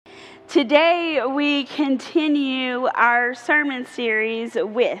Today we continue our sermon series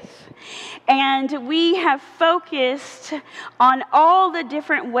and we have focused on all the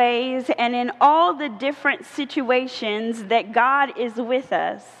different ways and in all the different situations that God is with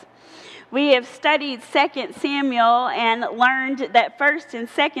us. We have studied 2 Samuel and learned that 1 and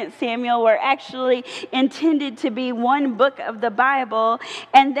 2 Samuel were actually intended to be one book of the Bible,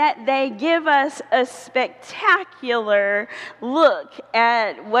 and that they give us a spectacular look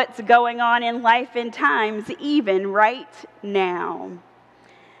at what's going on in life and times, even right now.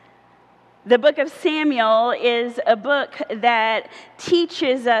 The book of Samuel is a book that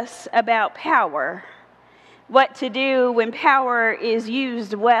teaches us about power, what to do when power is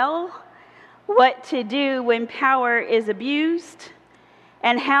used well, what to do when power is abused,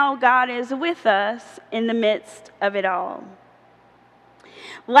 and how God is with us in the midst of it all.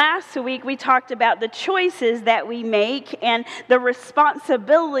 Last week, we talked about the choices that we make and the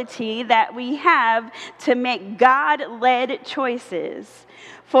responsibility that we have to make God-led choices.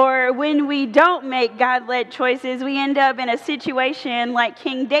 For when we don't make God-led choices, we end up in a situation like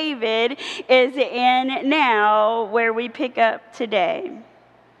King David is in now, where we pick up today.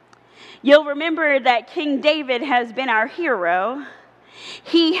 You'll remember that King David has been our hero.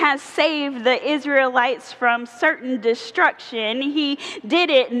 He has saved the Israelites from certain destruction. He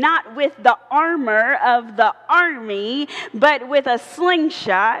did it not with the armor of the army, but with a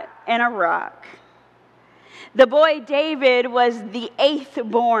slingshot and a rock. The boy David was the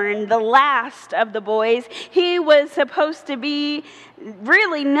 8th born, the last of the boys. He was supposed to be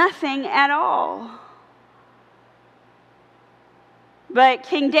really nothing at all. But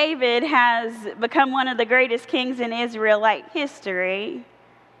King David has become one of the greatest kings in Israelite history.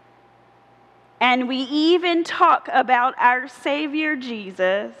 And we even talk about our Savior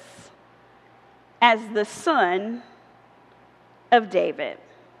Jesus as the son of David.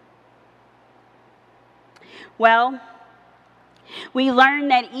 Well, we learn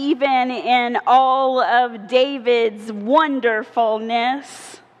that even in all of David's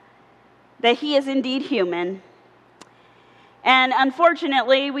wonderfulness, that he is indeed human. And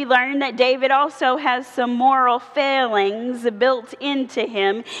unfortunately, we learn that David also has some moral failings built into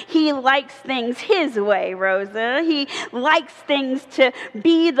him. He likes things his way, Rosa. He likes things to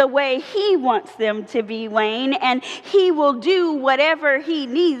be the way he wants them to be, Wayne. And he will do whatever he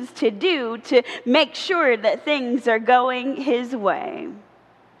needs to do to make sure that things are going his way.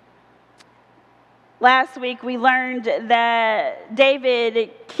 Last week, we learned that David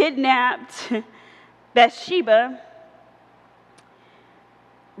kidnapped Bathsheba,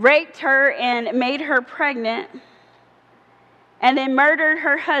 raped her and made her pregnant, and then murdered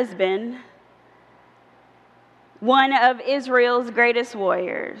her husband, one of Israel's greatest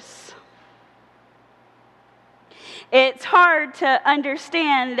warriors. It's hard to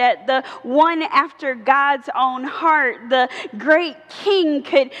understand that the one after God's own heart, the great king,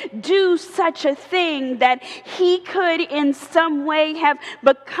 could do such a thing, that he could in some way have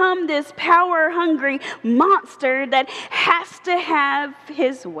become this power-hungry monster that has to have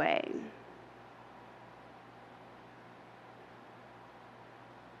his way.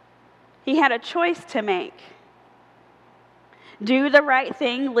 He had a choice to make. Do the right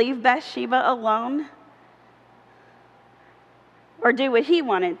thing, leave Bathsheba alone, or do what he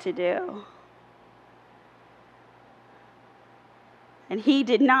wanted to do. And he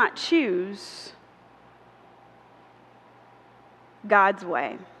did not choose God's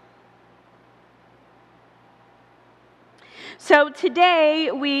way. So today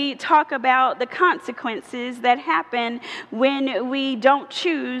we talk about the consequences that happen when we don't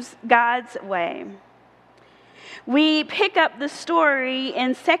choose God's way. We pick up the story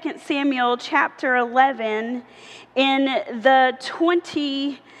in 2 Samuel chapter 11 in the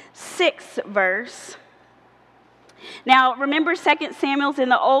 26th verse. Now, remember, 2 Samuel's in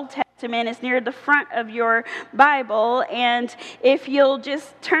the Old Testament. It's near the front of your Bible. And if you'll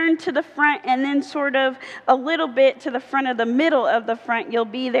just turn to the front and then sort of a little bit to the front of the middle of the front, you'll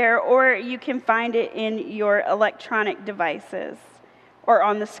be there. Or you can find it in your electronic devices or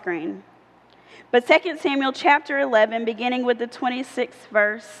on the screen. But 2 Samuel chapter 11, beginning with the 26th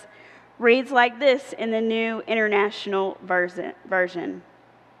verse, reads like this in the New International Version.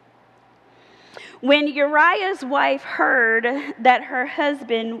 When Uriah's wife heard that her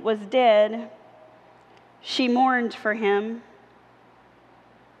husband was dead, she mourned for him.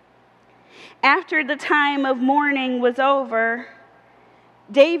 After the time of mourning was over,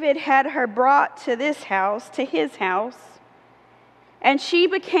 David had her brought to his house, and she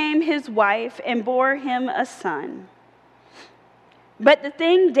became his wife and bore him a son. But the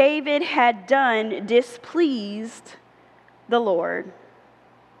thing David had done displeased the Lord.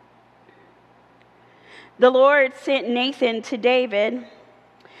 the Lord sent Nathan to David.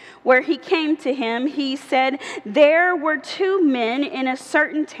 Where he came to him, he said, "There were two men in a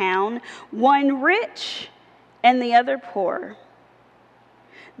certain town, one rich and the other poor.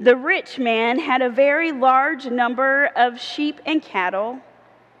 The rich man had a very large number of sheep and cattle,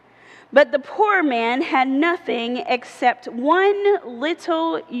 but the poor man had nothing except one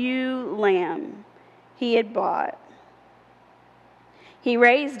little ewe lamb he had bought. He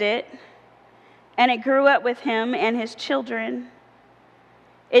raised it, and it grew up with him and his children.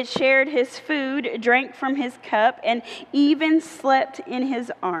 It shared his food, drank from his cup, and even slept in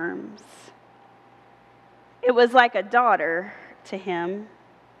his arms. It was like a daughter to him."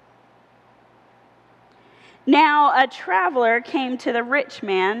 Now a traveler came to the rich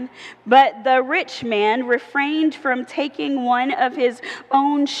man, but the rich man refrained from taking one of his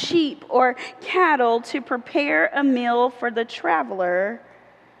own sheep or cattle to prepare a meal for the traveler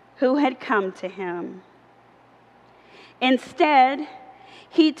who had come to him. Instead,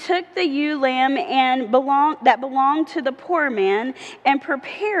 he took the ewe lamb that belonged to the poor man and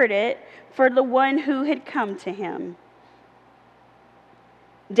prepared it for the one who had come to him.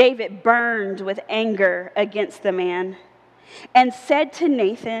 David burned with anger against the man and said to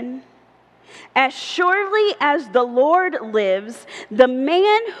Nathan, "As surely as the Lord lives, the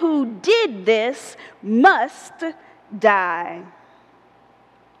man who did this must die.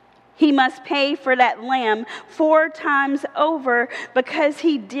 He must pay for that lamb 4 times over because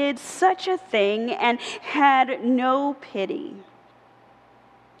he did such a thing and had no pity."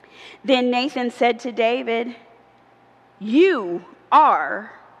 Then Nathan said to David, "You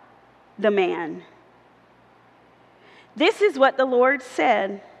are the man. This is what the Lord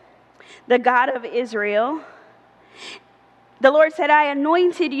said, the God of Israel. The Lord said, I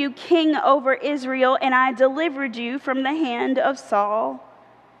anointed you king over Israel, and I delivered you from the hand of Saul.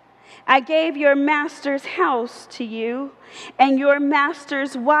 I gave your master's house to you, and your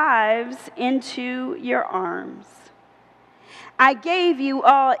master's wives into your arms. I gave you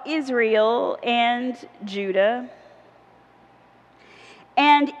all Israel and Judah.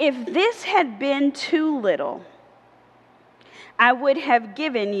 And if this had been too little, I would have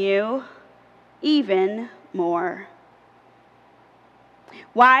given you even more.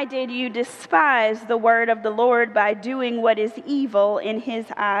 Why did you despise the word of the Lord by doing what is evil in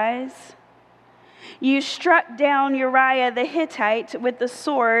his eyes? You struck down Uriah the Hittite with the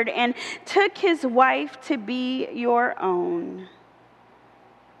sword and took his wife to be your own.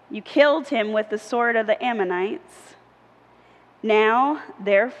 You killed him with the sword of the Ammonites. Now,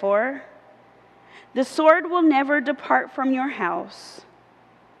 therefore, the sword will never depart from your house,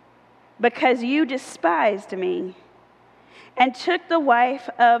 because you despised me and took the wife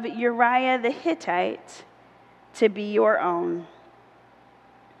of Uriah the Hittite to be your own.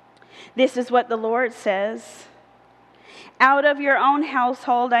 This is what the Lord says. Out of your own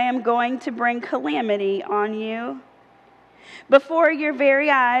household I am going to bring calamity on you. Before your very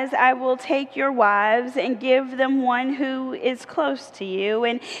eyes I will take your wives and give them one who is close to you,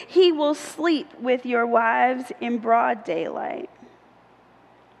 and he will sleep with your wives in broad daylight.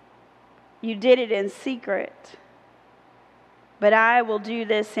 You did it in secret, but I will do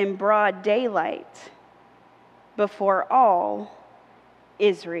this in broad daylight before all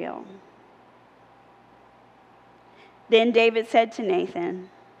Israel." Then David said to Nathan,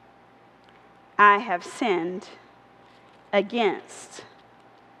 "I have sinned against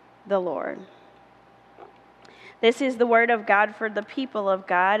the Lord." This is the word of God for the people of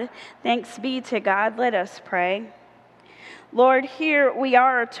God. Thanks be to God. Let us pray. Lord, here we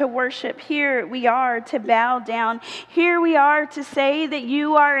are to worship. Here we are to bow down. Here we are to say that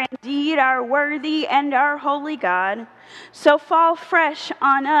you are indeed our worthy and our holy God. So fall fresh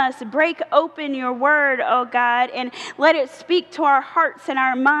on us. Break open your word, O God, and let it speak to our hearts and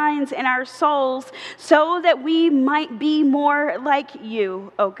our minds and our souls so that we might be more like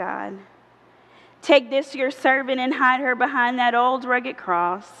you, O God. Take this, your servant, and hide her behind that old rugged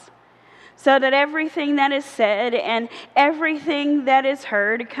cross, so that everything that is said and everything that is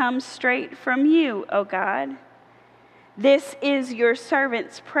heard comes straight from you, O God. This is your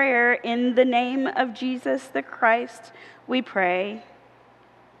servant's prayer. In the name of Jesus the Christ, we pray.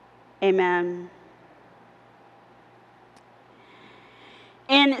 Amen.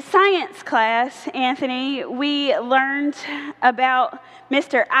 In science class, Anthony, we learned about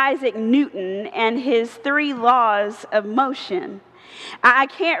Mr. Isaac Newton and his 3 laws of motion. I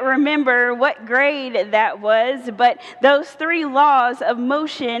can't remember what grade that was, but those 3 laws of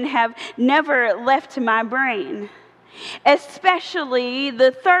motion have never left my brain. especially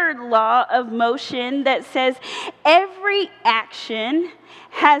the third law of motion that says every action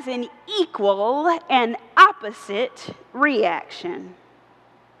has an equal and opposite reaction.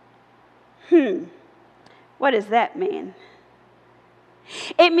 What does that mean?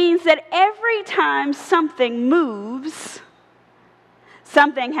 It means that every time something moves,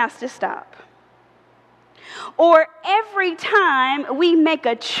 something has to stop. Or every time we make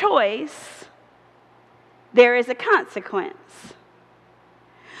a choice, there is a consequence.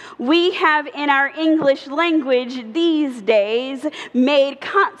 We have in our English language these days made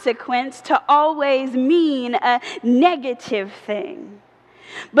consequence to always mean a negative thing.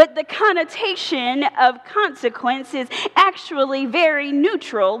 But the connotation of consequence is actually very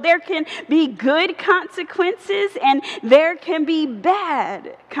neutral. There can be good consequences and there can be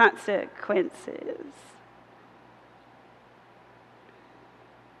bad consequences.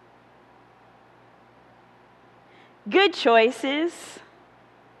 Good choices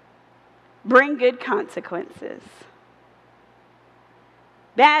bring good consequences.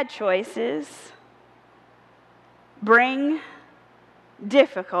 Bad choices bring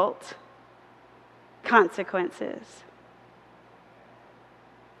difficult consequences.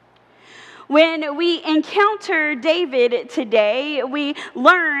 When we encounter David today, we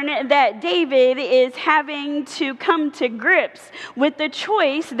learn that David is having to come to grips with the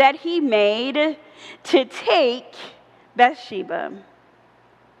choice that he made to take Bathsheba.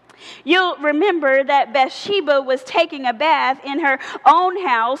 You'll remember that Bathsheba was taking a bath in her own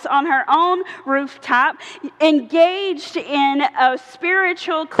house, on her own rooftop, engaged in a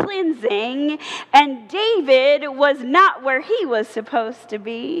spiritual cleansing, and David was not where he was supposed to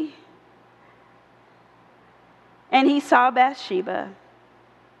be. And he saw Bathsheba.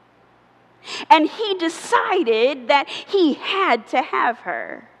 And he decided that he had to have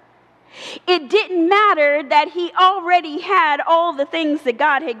her. It didn't matter that he already had all the things that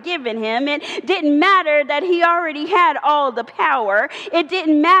God had given him. It didn't matter that he already had all the power. It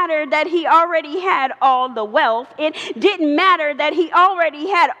didn't matter that he already had all the wealth. It didn't matter that he already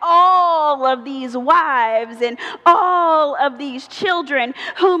had all of these wives and all of these children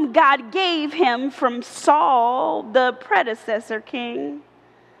whom God gave him from Saul, the predecessor king.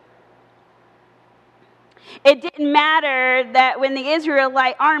 It didn't matter that when the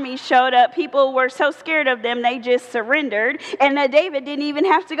Israelite army showed up, people were so scared of them they just surrendered, and that David didn't even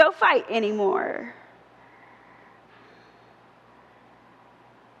have to go fight anymore.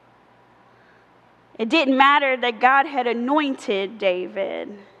 It didn't matter that God had anointed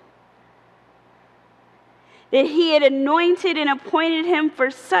David, that he had anointed and appointed him for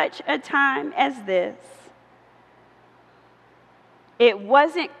such a time as this. It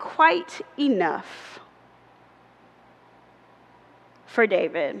wasn't quite enough for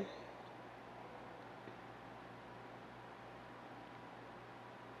David.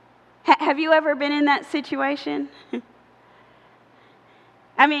 Have you ever been in that situation?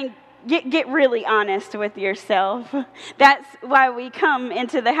 I mean, get really honest with yourself. That's why we come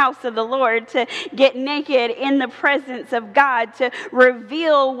into the house of the Lord, to get naked in the presence of God, to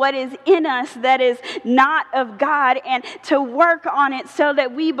reveal what is in us that is not of God, and to work on it so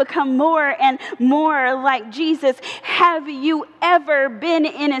that we become more and more like Jesus. Have you ever been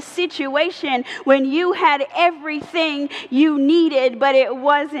in a situation when you had everything you needed, but it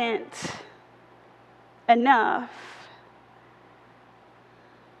wasn't enough?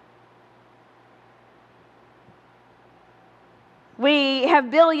 We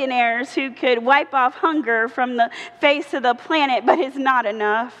have billionaires who could wipe off hunger from the face of the planet, but it's not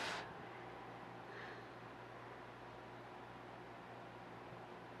enough.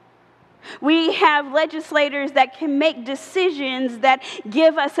 We have legislators that can make decisions that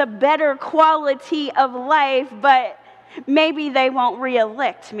give us a better quality of life, but maybe they won't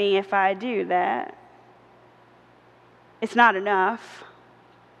re-elect me if I do that. It's not enough.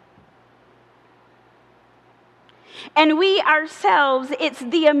 And we ourselves, it's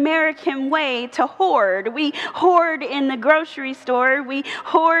the American way to hoard. We hoard in the grocery store. We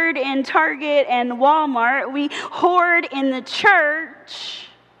hoard in Target and Walmart. We hoard in the church.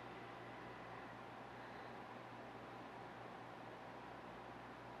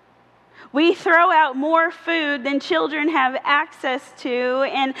 We throw out more food than children have access to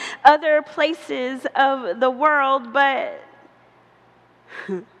in other places of the world, but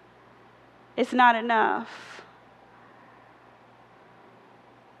it's not enough.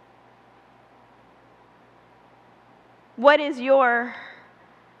 What is your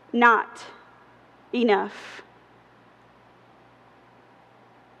not enough?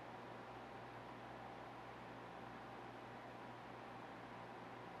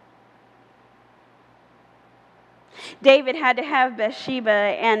 David had to have Bathsheba,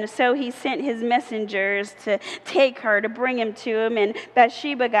 and so he sent his messengers to take her, to bring him to him, and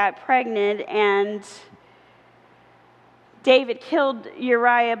Bathsheba got pregnant, and David killed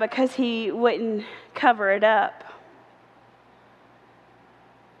Uriah because he wouldn't cover it up.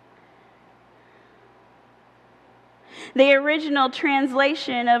 The original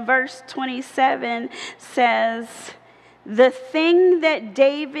translation of verse 27 says, "The thing that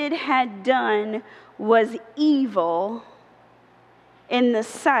David had done was evil in the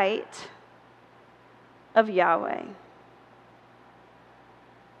sight of Yahweh."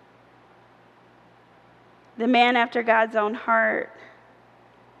 The man after God's own heart,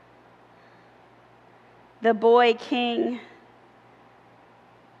 the boy king,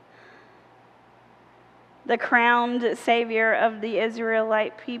 the crowned savior of the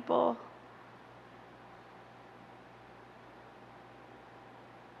Israelite people.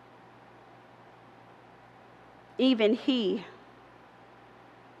 Even he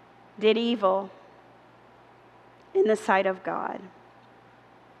did evil in the sight of God.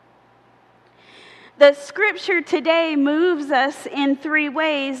 The scripture today moves us in three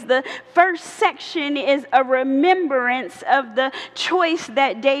ways. The first section is a remembrance of the choice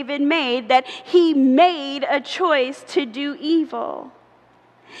that David made, that he made a choice to do evil.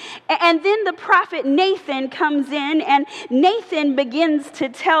 And then the prophet Nathan comes in, and Nathan begins to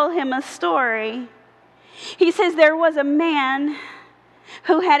tell him a story. He says there was a man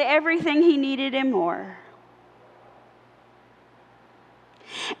who had everything he needed and more.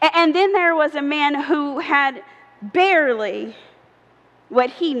 And then there was a man who had barely what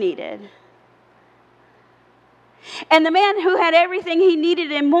he needed. And the man who had everything he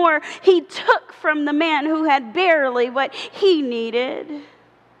needed and more, he took from the man who had barely what he needed.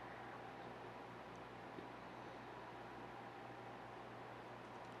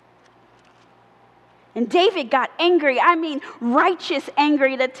 And David got angry. I mean, righteous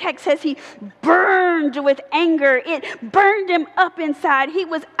angry. The text says he burned with anger. It burned him up inside. He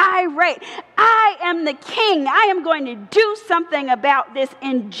was irate. I am the king. I am going to do something about this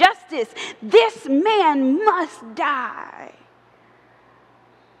injustice. This man must die.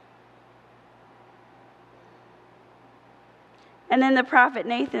 And then the prophet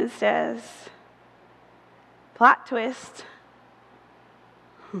Nathan says, plot twist,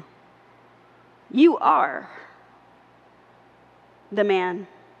 you are the man.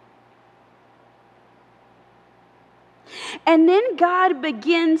 And then God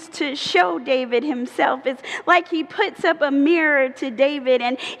begins to show David himself. It's like he puts up a mirror to David,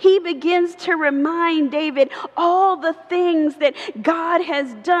 and he begins to remind David all the things that God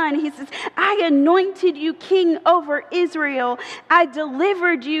has done. He says, I anointed you king over Israel. I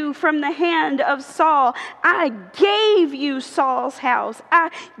delivered you from the hand of Saul. I gave you Saul's house. I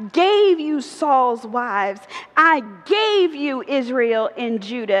gave you Saul's wives. I gave you Israel and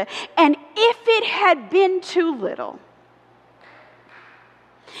Judah. And if it had been too little,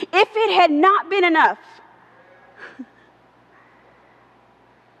 if it had not been enough,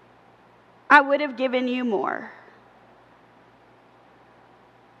 I would have given you more.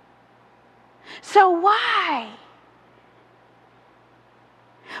 So why?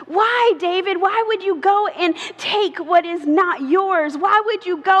 Why, David? Why would you go and take what is not yours? Why would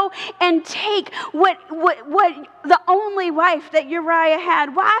you go and take what the only wife that Uriah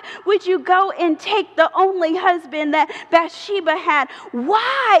had? Why would you go and take the only husband that Bathsheba had?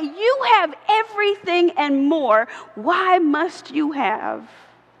 Why? You have everything and more. Why must you have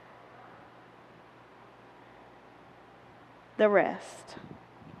the rest?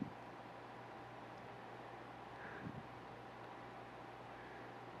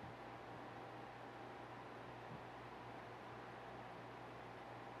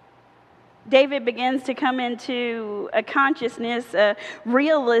 David begins to come into a consciousness, a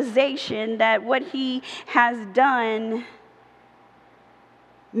realization that what he has done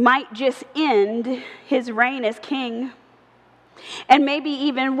might just end his reign as king. And maybe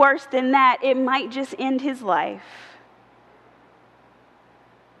even worse than that, it might just end his life.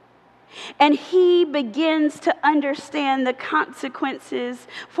 And he begins to understand the consequences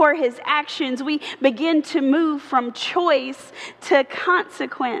for his actions. We begin to move from choice to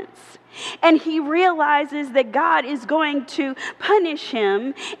consequence. And he realizes that God is going to punish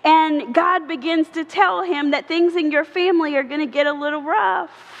him. And God begins to tell him that things in your family are going to get a little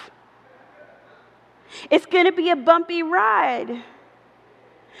rough. It's going to be a bumpy ride.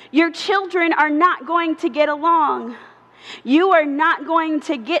 Your children are not going to get along. You are not going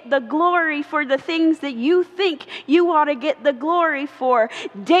to get the glory for the things that you think you ought to get the glory for.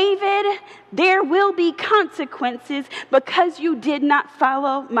 David, there will be consequences because you did not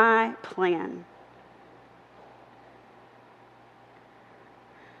follow my plan.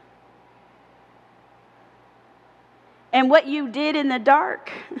 And what you did in the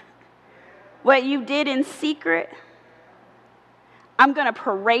dark, what you did in secret, I'm going to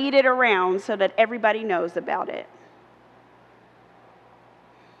parade it around so that everybody knows about it.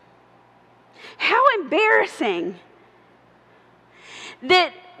 How embarrassing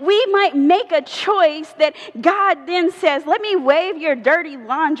that we might make a choice that God then says, let me wave your dirty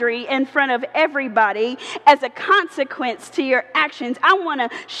laundry in front of everybody as a consequence to your actions. I want to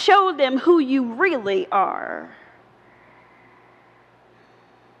show them who you really are.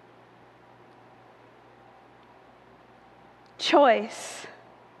 Choice,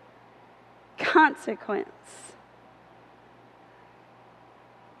 consequence.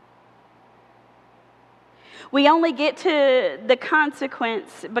 We only get to the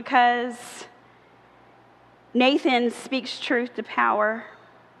consequence because Nathan speaks truth to power.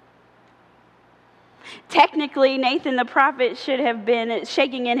 Technically, Nathan the prophet should have been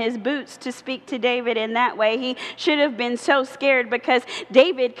shaking in his boots to speak to David in that way. He should have been so scared because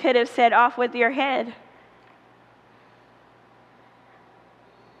David could have said, "Off with your head."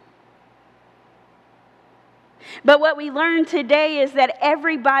 But what we learn today is that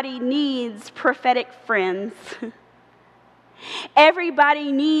everybody needs prophetic friends.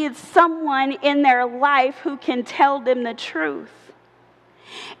 Everybody needs someone in their life who can tell them the truth.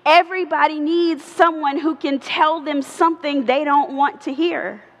 Everybody needs someone who can tell them something they don't want to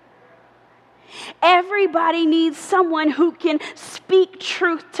hear. Everybody needs someone who can speak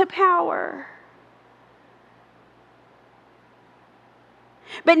truth to power.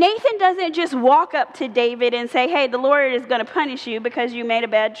 But Nathan doesn't just walk up to David and say, hey, the Lord is going to punish you because you made a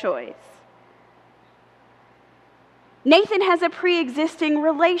bad choice. Nathan has a pre-existing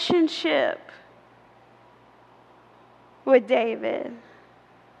relationship with David.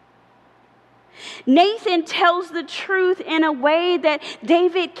 Nathan tells the truth in a way that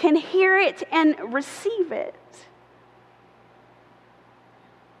David can hear it and receive it.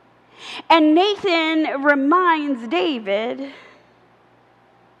 And Nathan reminds David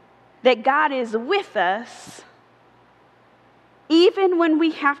that God is with us even when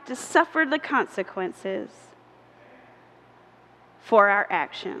we have to suffer the consequences for our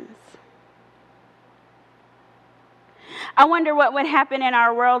actions. I wonder what would happen in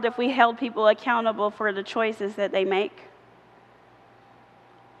our world if we held people accountable for the choices that they make.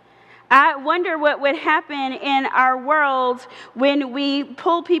 I wonder what would happen in our world when we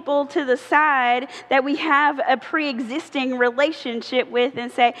pull people to the side that we have a pre-existing relationship with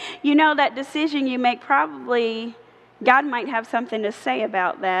and say, you know, that decision you make, probably God might have something to say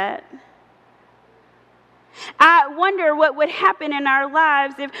about that. I wonder what would happen in our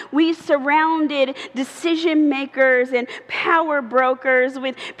lives if we surrounded decision makers and power brokers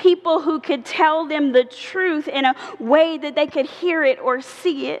with people who could tell them the truth in a way that they could hear it or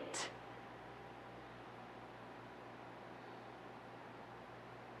see it.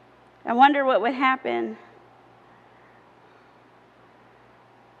 I wonder what would happen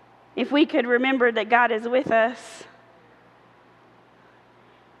if we could remember that God is with us,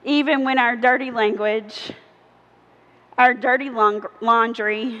 even when our dirty language, our dirty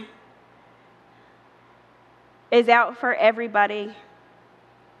laundry is out for everybody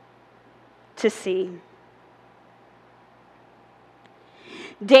to see.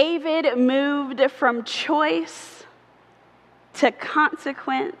 David moved from choice to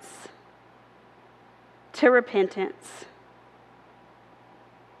consequence to repentance.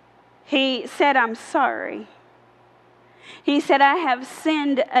 He said, I'm sorry. He said, I have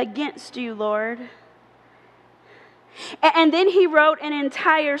sinned against you, Lord. And then he wrote an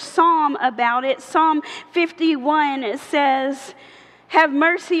entire psalm about it. Psalm 51 says, have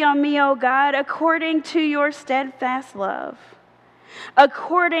mercy on me, O God, according to your steadfast love.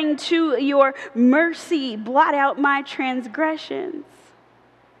 According to your mercy, blot out my transgressions.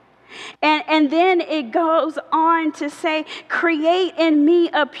 And then it goes on to say, create in me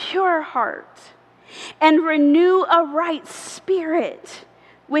a pure heart and renew a right spirit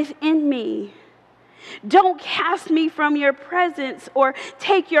within me. Don't cast me from your presence or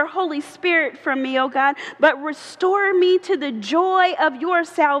take your Holy Spirit from me, O God, but restore me to the joy of your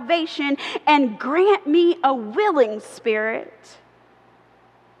salvation and grant me a willing spirit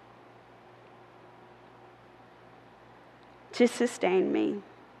to sustain me.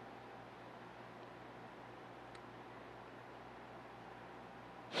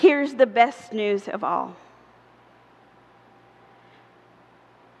 Here's the best news of all.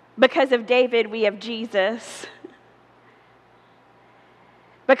 Because of David, we have Jesus.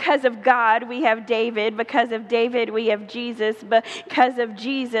 Because of God, we have David. Because of David, we have Jesus. Because of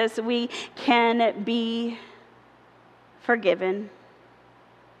Jesus, we can be forgiven.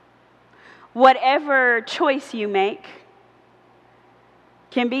 Whatever choice you make,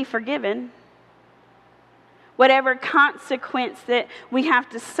 can be forgiven. Whatever consequence that we have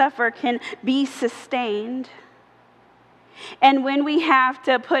to suffer can be sustained. And when we have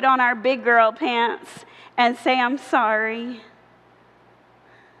to put on our big girl pants and say, I'm sorry,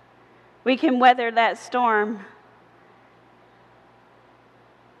 we can weather that storm.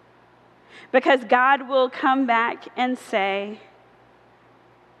 Because God will come back and say,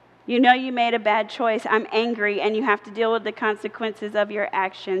 you know you made a bad choice. I'm angry, and you have to deal with the consequences of your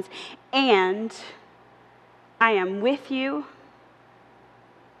actions. And I am with you,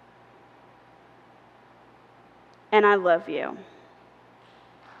 and I love you.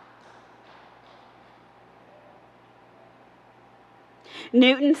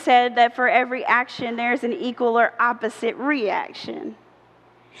 Newton said that for every action, there's an equal or opposite reaction.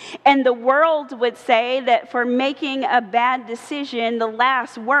 And the world would say that for making a bad decision, the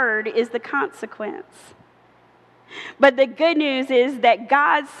last word is the consequence. But the good news is that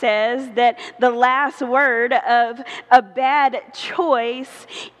God says that the last word of a bad choice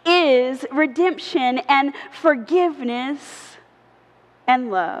is redemption and forgiveness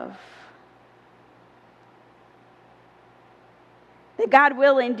and love. That God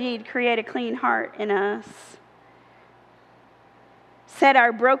will indeed create a clean heart in us, set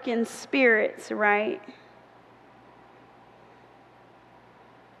our broken spirits right,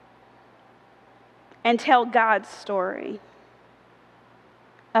 and tell God's story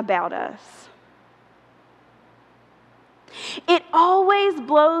about us. It always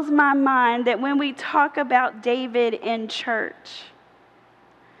blows my mind that when we talk about David in church,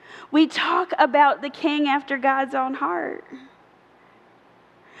 we talk about the king after God's own heart.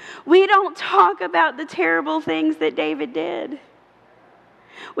 We don't talk about the terrible things that David did.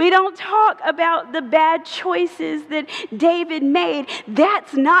 We don't talk about the bad choices that David made.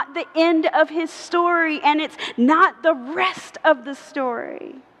 That's not the end of his story, and it's not the rest of the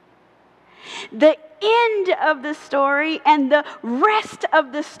story. The end of the story and the rest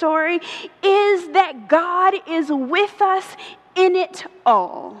of the story is that God is with us in it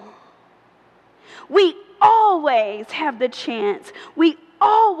all. We always have the chance. We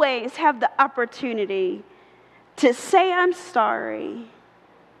always have the opportunity to say, I'm sorry,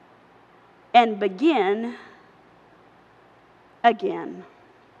 and begin again.